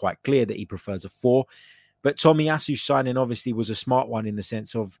been quite clear that he prefers a 4. But Tomiyasu's signing obviously was a smart one in the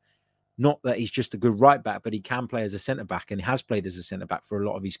sense of not that he's just a good right back, but he can play as a centre back and has played as a centre back for a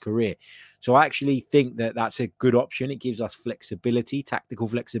lot of his career. So I actually think that that's a good option. It gives us flexibility, tactical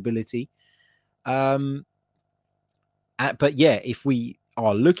flexibility. But yeah, if we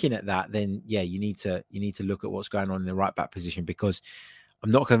are looking at that, then yeah, you need to look at what's going on in the right back position, because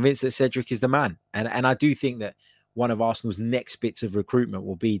I'm not convinced that Cedric is the man. And I do think that one of Arsenal's next bits of recruitment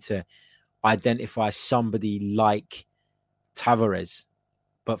will be to identify somebody like Tavares,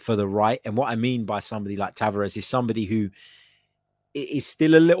 but for the right. And what I mean by somebody like Tavares is somebody who is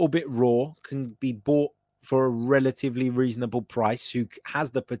still a little bit raw, can be bought for a relatively reasonable price, who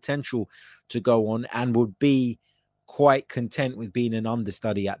has the potential to go on and would be quite content with being an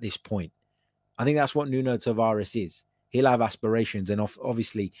understudy at this point. I think that's what Nuno Tavares is. He'll have aspirations, and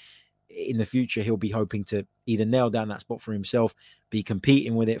obviously in the future he'll be hoping to either nail down that spot for himself, be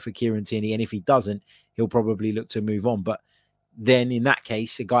competing with it for Kieran Tierney, and if he doesn't, he'll probably look to move on. But then in that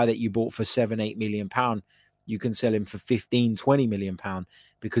case, a guy that you bought for £7-8 million, you can sell him for £15-20 million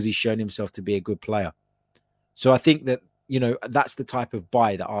because he's shown himself to be a good player. So I think that, that's the type of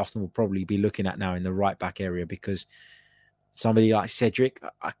buy that Arsenal will probably be looking at now in the right back area, because somebody like Cedric,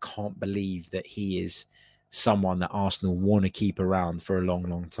 I can't believe that he is someone that Arsenal want to keep around for a long,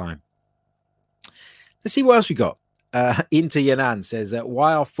 long time. Let's see what else we got. Inter Yanan says,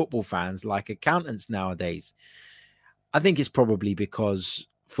 why are football fans like accountants nowadays? I think it's probably because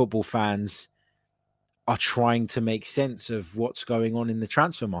football fans are trying to make sense of what's going on in the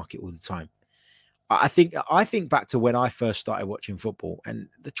transfer market all the time. I think back to when I first started watching football, and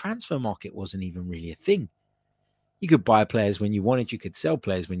the transfer market wasn't even really a thing. You could buy players when you wanted, you could sell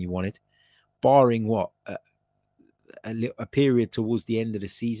players when you wanted, barring what, a period towards the end of the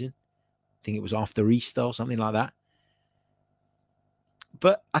season. I think it was after Easter or something like that.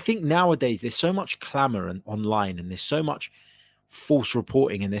 But I think nowadays there's so much clamor online, and there's so much false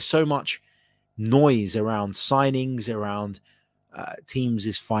reporting, and there's so much noise around signings, around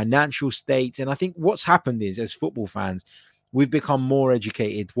teams' financial state. And I think what's happened is, as football fans, we've become more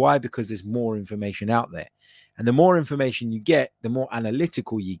educated. Why? Because there's more information out there. And the more information you get, the more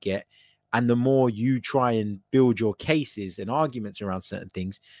analytical you get, and the more you try and build your cases and arguments around certain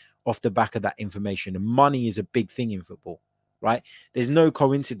things off the back of that information. And money is a big thing in football, right? There's no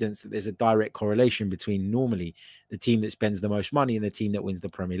coincidence that there's a direct correlation between normally the team that spends the most money and the team that wins the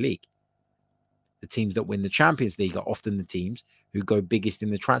Premier League. The teams that win the Champions League are often the teams who go biggest in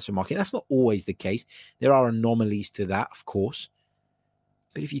the transfer market. That's not always the case. There are anomalies to that, of course.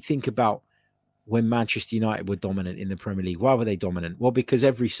 But if you think about when Manchester United were dominant in the Premier League, why were they dominant? Well, because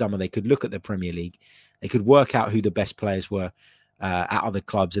every summer they could look at the Premier League, they could work out who the best players were at other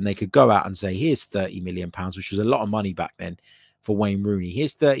clubs, and they could go out and say, here's £30 million, which was a lot of money back then for Wayne Rooney.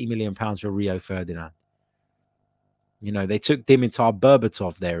 Here's £30 million for Rio Ferdinand. They took Dimitar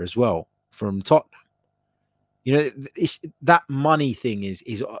Berbatov there as well from Tottenham. That money thing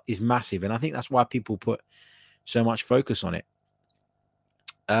is massive, and I think that's why people put so much focus on it.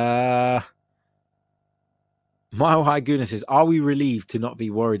 Mile High Goodness says, are we relieved to not be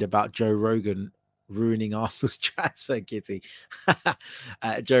worried about Joe Rogan ruining Arsenal's transfer kitty?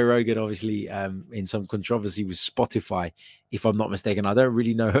 Joe Rogan, obviously, in some controversy with Spotify, if I'm not mistaken. I don't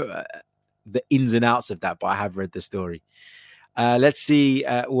really know the ins and outs of that, but I have read the story. Let's see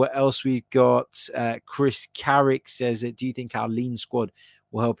what else we've got. Chris Carrick says, do you think our lean squad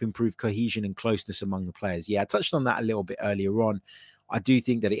will help improve cohesion and closeness among the players? Yeah, I touched on that a little bit earlier on. I do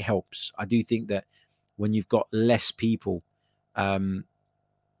think that it helps. I do think that when you've got less people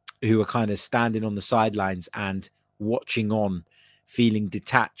who are kind of standing on the sidelines and watching on, feeling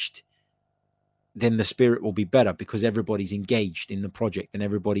detached, then the spirit will be better, because everybody's engaged in the project and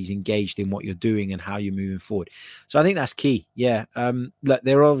everybody's engaged in what you're doing and how you're moving forward. So I think that's key. Yeah. Look,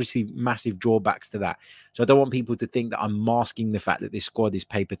 there are obviously massive drawbacks to that. So I don't want people to think that I'm masking the fact that this squad is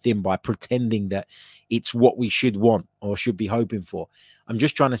paper thin by pretending that it's what we should want or should be hoping for. I'm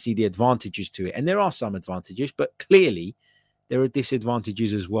just trying to see the advantages to it. And there are some advantages, but clearly there are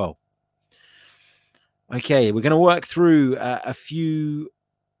disadvantages as well. Okay, we're going to work through a few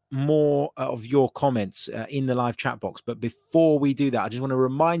more of your comments in the live chat box. But before we do that, I just want to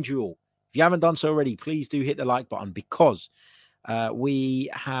remind you all, if you haven't done so already, please do hit the like button, because we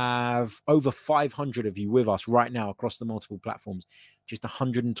have over 500 of you with us right now across the multiple platforms. Just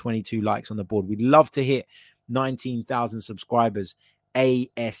 122 likes on the board. We'd love to hit 19,000 subscribers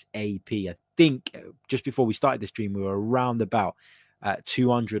ASAP. I think just before we started the stream, we were around about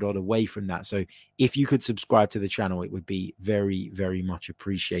 200 odd away from that. So if you could subscribe to the channel, it would be very, very much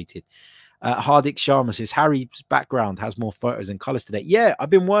appreciated. Hardik Sharma says, Harry's background has more photos and colors today. Yeah, I've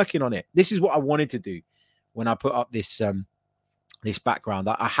been working on it. This is what I wanted to do when I put up this this background.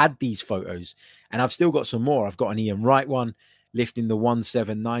 I had these photos, and I've still got some more. I've got an Ian Wright one lifting the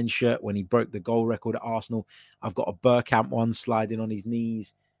 179 shirt when he broke the goal record at Arsenal. I've got a Bergkamp one sliding on his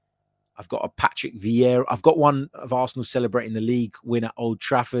knees. I've got a Patrick Vieira. I've got one of Arsenal celebrating the league win at Old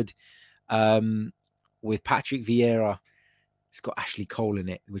Trafford with Patrick Vieira. It's got Ashley Cole in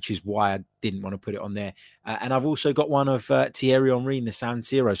it, which is why I didn't want to put it on there. And I've also got one of Thierry Henry in the San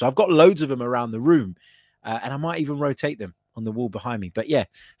Siro. So I've got loads of them around the room. And I might even rotate them on the wall behind me. But yeah,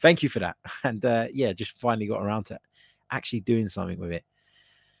 thank you for that. And yeah, just finally got around to actually doing something with it.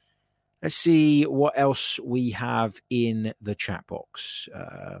 Let's see what else we have in the chat box.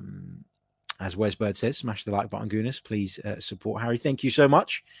 As Wes Bird says, smash the like button, Gooners. Please support Harry. Thank you so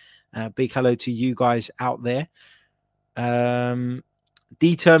much. Big hello to you guys out there. Determinix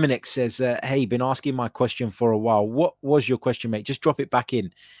says, hey, been asking my question for a while. What was your question, mate? Just drop it back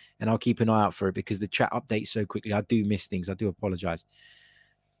in and I'll keep an eye out for it because the chat updates so quickly. I do miss things. I do apologize.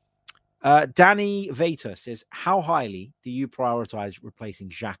 Danny Vater says, how highly do you prioritize replacing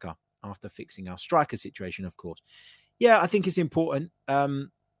Xhaka after fixing our striker situation, of course? Yeah, I think it's important.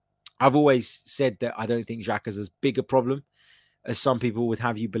 I've always said that I don't think Xhaka's as big a problem as some people would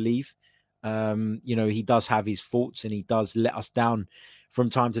have you believe. You know, he does have his faults and he does let us down from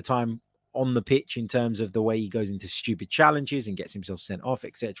time to time on the pitch in terms of the way he goes into stupid challenges and gets himself sent off,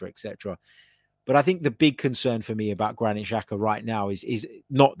 etc., etc. But I think the big concern for me about Granit Xhaka right now is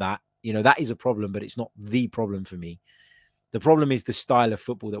not that. You know, that is a problem, but it's not the problem for me. The problem is the style of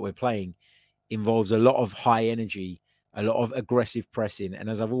football that we're playing involves a lot of high energy, a lot of aggressive pressing. And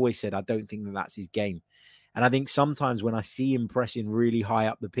as I've always said, I don't think that that's his game. And I think sometimes when I see him pressing really high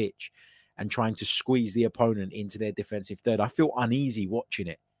up the pitch and trying to squeeze the opponent into their defensive third, I feel uneasy watching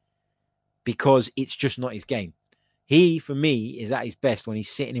it because it's just not his game. He, for me, is at his best when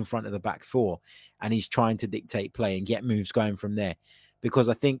he's sitting in front of the back four and he's trying to dictate play and get moves going from there. Because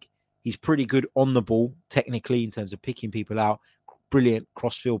I think he's pretty good on the ball, technically, in terms of picking people out, brilliant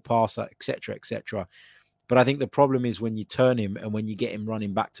cross-field passer, etc., etc. But I think the problem is when you turn him and when you get him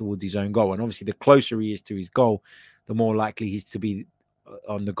running back towards his own goal. And obviously, the closer he is to his goal, the more likely he's to be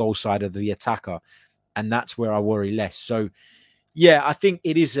on the goal side of the attacker. And that's where I worry less. So, yeah, I think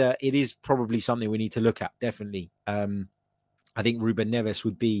it is probably something we need to look at, definitely. I think Ruben Neves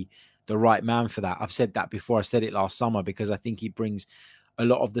would be the right man for that. I've said that before. I said it last summer because I think he brings a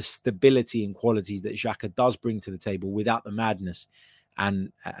lot of the stability and qualities that Xhaka does bring to the table without the madness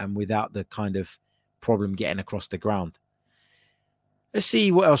and without the kind of problem getting across the ground. Let's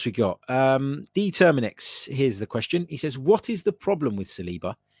see what else we got. Determinix, here's the question. He says, what is the problem with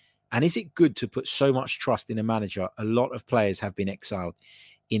Saliba? And is it good to put so much trust in a manager? A lot of players have been exiled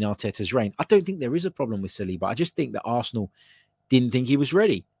in Arteta's reign. I don't think there is a problem with Saliba. I just think that Arsenal didn't think he was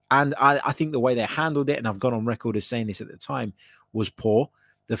ready. And I think the way they handled it, and I've gone on record as saying this at the time, was poor.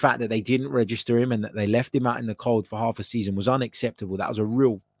 The fact that they didn't register him and that they left him out in the cold for half a season was unacceptable. That was a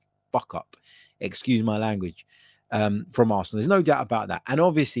real fuck up, excuse my language, from Arsenal. There's no doubt about that. And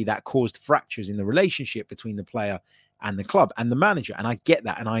obviously that caused fractures in the relationship between the player and the club and the manager. And I get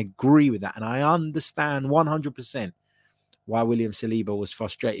that and I agree with that. And I understand 100% why William Saliba was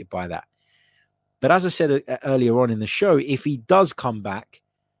frustrated by that. But as I said earlier on in the show, if he does come back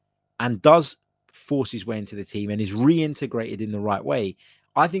and does force his way into the team and is reintegrated in the right way,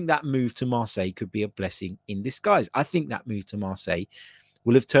 I think that move to Marseille could be a blessing in disguise. I think that move to Marseille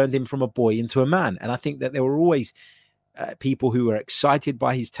will have turned him from a boy into a man. And I think that there were always people who were excited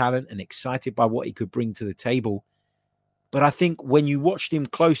by his talent and excited by what he could bring to the table. But I think when you watched him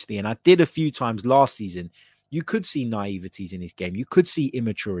closely, and I did a few times last season, you could see naiveties in his game. You could see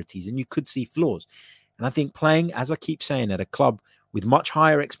immaturities and you could see flaws. And I think playing, as I keep saying, at a club with much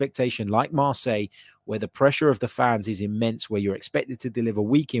higher expectation like Marseille, where the pressure of the fans is immense, where you're expected to deliver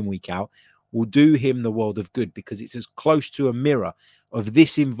week in, week out, will do him the world of good because it's as close to a mirror of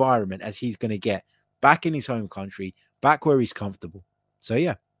this environment as he's going to get back in his home country, back where he's comfortable. So,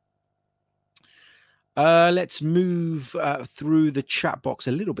 yeah. Let's move through the chat box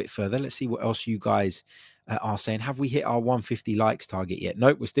a little bit further. Let's see what else you guys are saying. Have we hit our 150 likes target yet?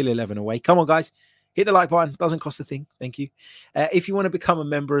 Nope, we're still 11 away. Come on, guys. Hit the like button. Doesn't cost a thing. Thank you. If you want to become a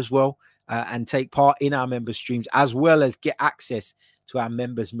member as well and take part in our members streams, as well as get access to our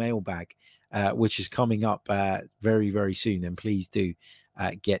members mailbag, which is coming up very, very soon, then please do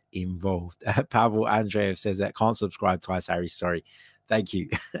get involved. Pavel Andreev says that can't subscribe twice, Harry. Sorry. Thank you.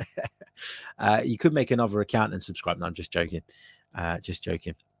 You could make another account and subscribe. No, I'm just joking. Just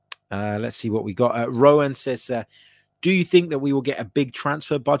joking. Let's see what we got. Rowan says, do you think that we will get a big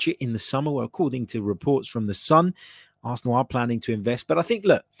transfer budget in the summer? Well, according to reports from The Sun, Arsenal are planning to invest. But I think,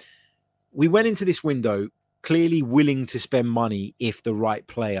 look, we went into this window clearly willing to spend money if the right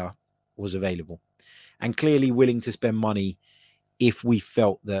player was available, and clearly willing to spend money if we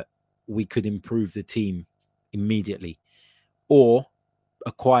felt that we could improve the team immediately, or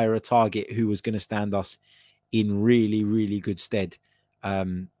acquire a target who was going to stand us in really, really good stead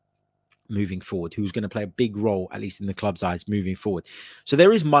moving forward, who's going to play a big role, at least in the club's eyes, moving forward. So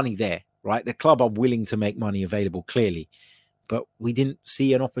there is money there, right? The club are willing to make money available, clearly. But we didn't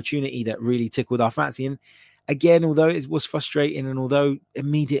see an opportunity that really tickled our fancy. And again, although it was frustrating, and although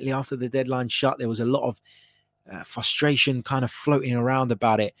immediately after the deadline shut, there was a lot of frustration kind of floating around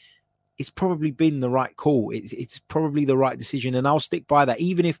about it, it's probably been the right call. It's probably the right decision. And I'll stick by that.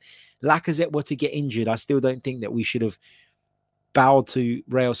 Even if Lacazette were to get injured, I still don't think that we should have bowed to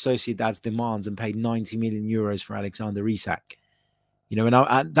Real Sociedad's demands and paid 90 million euros for Alexander Isak. You know,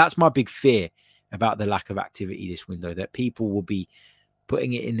 and that's my big fear about the lack of activity this window, that people will be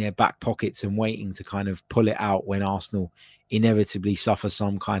putting it in their back pockets and waiting to kind of pull it out when Arsenal inevitably suffer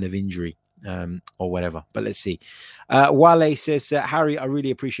some kind of injury or whatever. But let's see. Wale says, Harry, I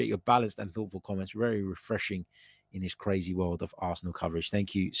really appreciate your balanced and thoughtful comments. Very refreshing in this crazy world of Arsenal coverage.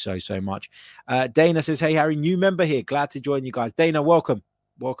 Thank you so much. Dana says, hey, Harry, new member here. Glad to join you guys. Dana, welcome.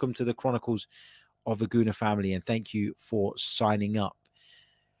 Welcome to the Chronicles of the Gooner family, and thank you for signing up.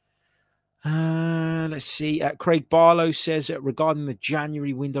 Let's see. Craig Barlow says, regarding the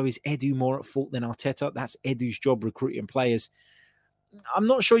January window, is Edu more at fault than Arteta? That's Edu's job, recruiting players. I'm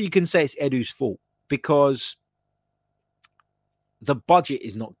not sure you can say it's Edu's fault, because the budget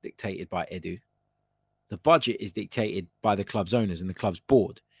is not dictated by Edu. The budget is dictated by the club's owners and the club's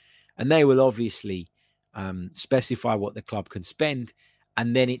board. And they will obviously specify what the club can spend.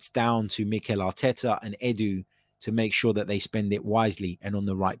 And then it's down to Mikel Arteta and Edu to make sure that they spend it wisely and on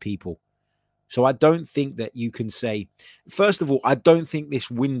the right people. So I don't think that you can say, first of all, I don't think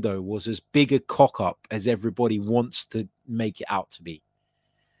this window was as big a cock-up as everybody wants to make it out to be.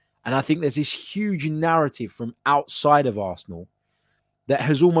 And I think there's this huge narrative from outside of Arsenal that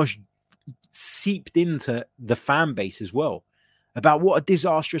has almost seeped into the fan base as well about what a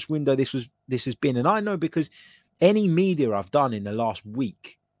disastrous window this has been. And I know, because any media I've done in the last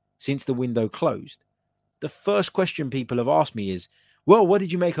week since the window closed, the first question people have asked me is, well, what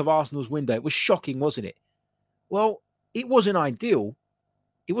did you make of Arsenal's window? It was shocking, wasn't it? Well, it wasn't ideal.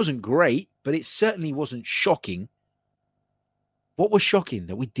 It wasn't great, but it certainly wasn't shocking. What was shocking?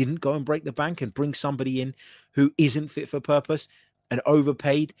 That we didn't go and break the bank and bring somebody in who isn't fit for purpose and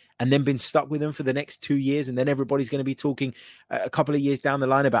overpaid, and then been stuck with them for the next 2 years. And then everybody's going to be talking a couple of years down the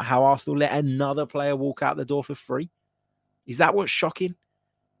line about how Arsenal let another player walk out the door for free. Is that what's shocking?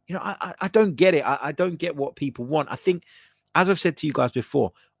 You know, I don't get it. I don't get what people want. I think, as I've said to you guys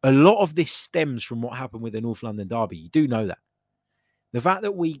before, a lot of this stems from what happened with the North London derby. You do know that. The fact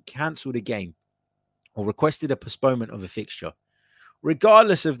that we cancelled a game or requested a postponement of a fixture,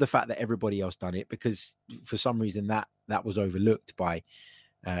 regardless of the fact that everybody else done it, because for some reason that was overlooked by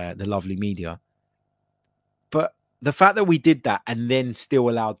the lovely media. But the fact that we did that and then still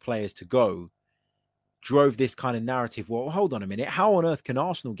allowed players to go drove this kind of narrative. Well, hold on a minute. How on earth can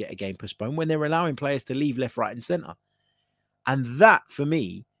Arsenal get a game postponed when they're allowing players to leave left, right and centre? And that, for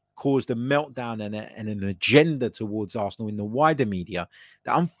me, caused a meltdown and an agenda towards Arsenal in the wider media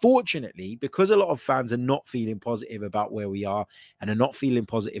that, unfortunately, because a lot of fans are not feeling positive about where we are and are not feeling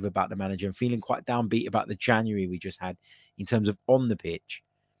positive about the manager and feeling quite downbeat about the January we just had in terms of on the pitch,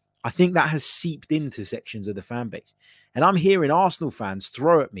 I think that has seeped into sections of the fan base. And I'm hearing Arsenal fans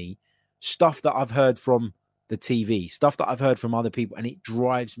throw at me stuff that I've heard from the TV, stuff that I've heard from other people, and it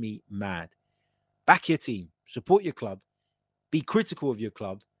drives me mad. Back your team, support your club, be critical of your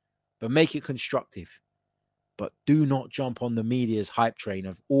club, but make it constructive. But do not jump on the media's hype train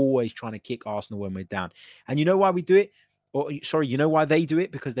of always trying to kick Arsenal when we're down. And you know why we do it? You know why they do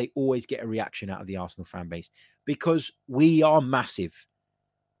it? Because they always get a reaction out of the Arsenal fan base. Because we are massive.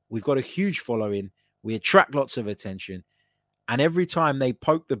 We've got a huge following. We attract lots of attention. And every time they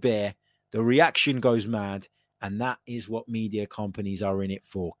poke the bear, the reaction goes mad. And that is what media companies are in it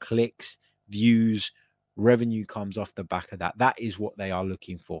for. Clicks, views, revenue comes off the back of that. That is what they are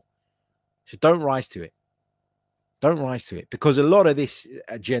looking for. So don't rise to it. Don't rise to it, because a lot of this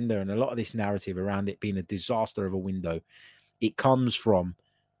agenda and a lot of this narrative around it being a disaster of a window, it comes from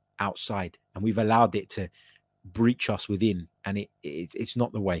outside, and we've allowed it to breach us within, and it's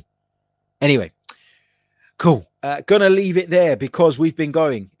not the way. Anyway, cool. Gonna leave it there because we've been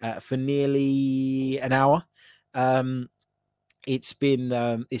going for nearly an hour. It's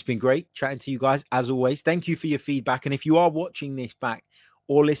been great chatting to you guys as always. Thank you for your feedback, and if you are watching this back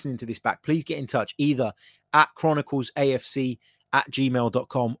or listening to this back, please get in touch either at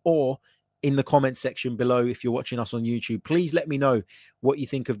chroniclesafc@gmail.com or in the comments section below. If you're watching us on YouTube, please let me know what you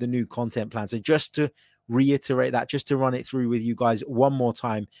think of the new content plan. So just to reiterate that, just to run it through with you guys one more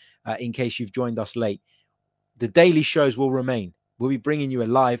time, in case you've joined us late, the daily shows will remain. We'll be bringing you a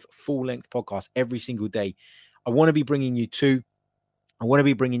live full-length podcast every single day. I want to be bringing you two. I want to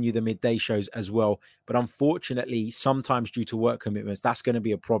be bringing you the midday shows as well. But unfortunately, sometimes due to work commitments, that's going to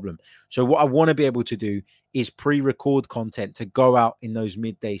be a problem. So what I want to be able to do is pre-record content to go out in those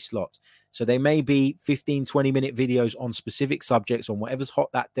midday slots. So they may be 15, 20-minute videos on specific subjects, on whatever's hot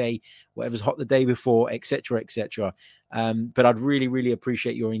that day, whatever's hot the day before, etc., etc. But I'd really, really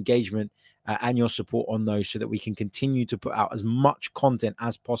appreciate your engagement and your support on those so that we can continue to put out as much content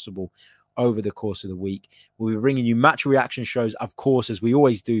as possible over the course of the week. We'll be bringing you match reaction shows, of course, as we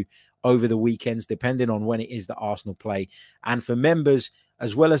always do over the weekends, depending on when it is that Arsenal play. And for members,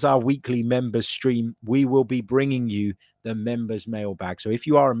 as well as our weekly members stream, we will be bringing you the members mailbag. So if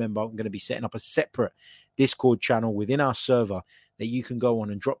you are a member, I'm going to be setting up a separate Discord channel within our server that you can go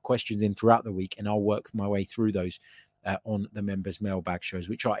on and drop questions in throughout the week, and I'll work my way through those on the members mailbag shows,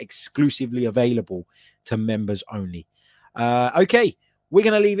 which are exclusively available to members only. Okay. We're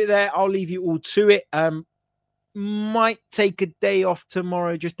going to leave it there. I'll leave you all to it. Might take a day off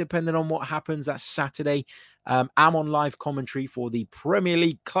tomorrow, just depending on what happens. That's Saturday. I'm on live commentary for the Premier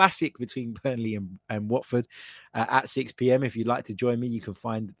League Classic between Burnley and Watford at 6 p.m. If you'd like to join me, you can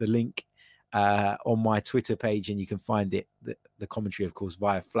find the link on my Twitter page, and you can find it, the commentary, of course,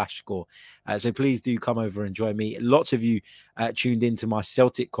 via Flash Score. So please do come over and join me. Lots of you tuned into my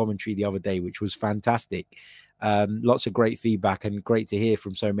Celtic commentary the other day, which was fantastic. Lots of great feedback, and great to hear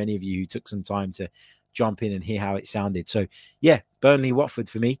from so many of you who took some time to jump in and hear how it sounded. So yeah, Burnley Watford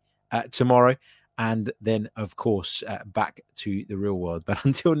for me tomorrow, and then of course back to the real world. But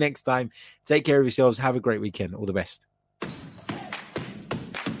until next time, take care of yourselves. Have a great weekend. All the best.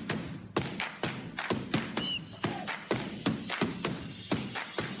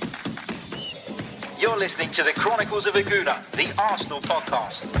 You're listening to the Chronicles of Aguna, the Arsenal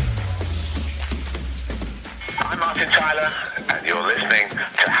podcast. I'm Martin Tyler, and you're listening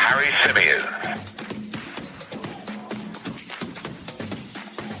to Harry Symeou.